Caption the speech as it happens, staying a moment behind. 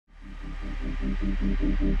I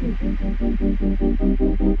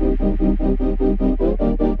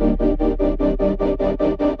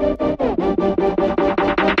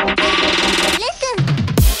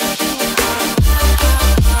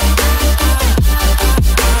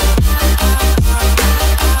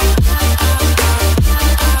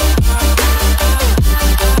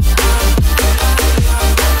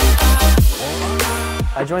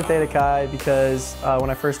joined Theta Chi because when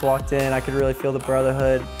I first walked in, I could really feel the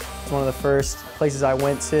brotherhood. It's one of the first places I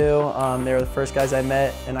went to. They were the first guys I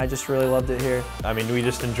met, and I just really loved it here. I mean, we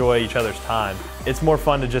just enjoy each other's time. It's more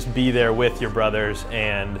fun to just be there with your brothers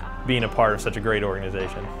and being a part of such a great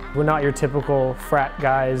organization. We're not your typical frat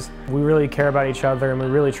guys. We really care about each other, and we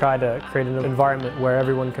really try to create an environment where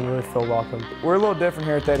everyone can really feel welcome. We're a little different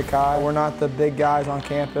here at Theta Chi. We're not the big guys on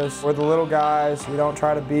campus. We're the little guys. We don't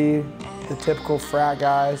try to be the typical frat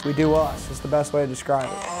guys. We do us. It's the best way to describe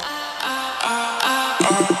it.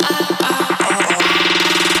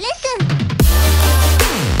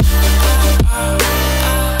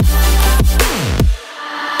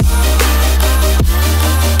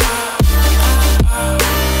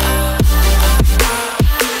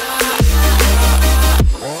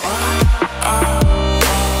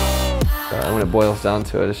 When it boils down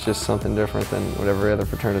to it, it's just something different than what every other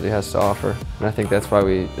fraternity has to offer. And I think that's why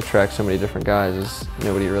we attract so many different guys, is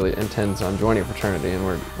nobody really intends on joining a fraternity, and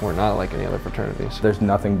we're not like any other fraternities. There's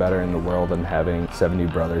nothing better in the world than having 70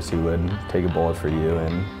 brothers who would take a bullet for you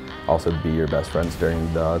and also be your best friends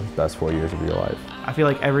during the best 4 years of your life. I feel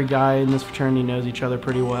like every guy in this fraternity knows each other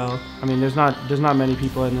pretty well. I mean, there's not many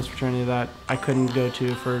people in this fraternity that I couldn't go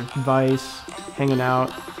to for advice, hanging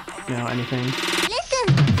out, you know, anything.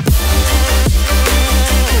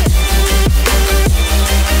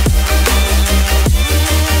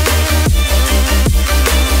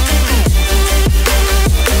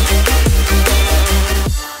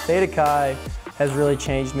 Theta Chi has really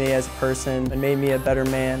changed me as a person and made me a better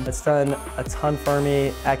man. It's done a ton for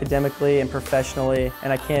me academically and professionally,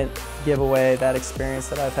 and I can't give away that experience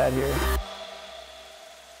that I've had here.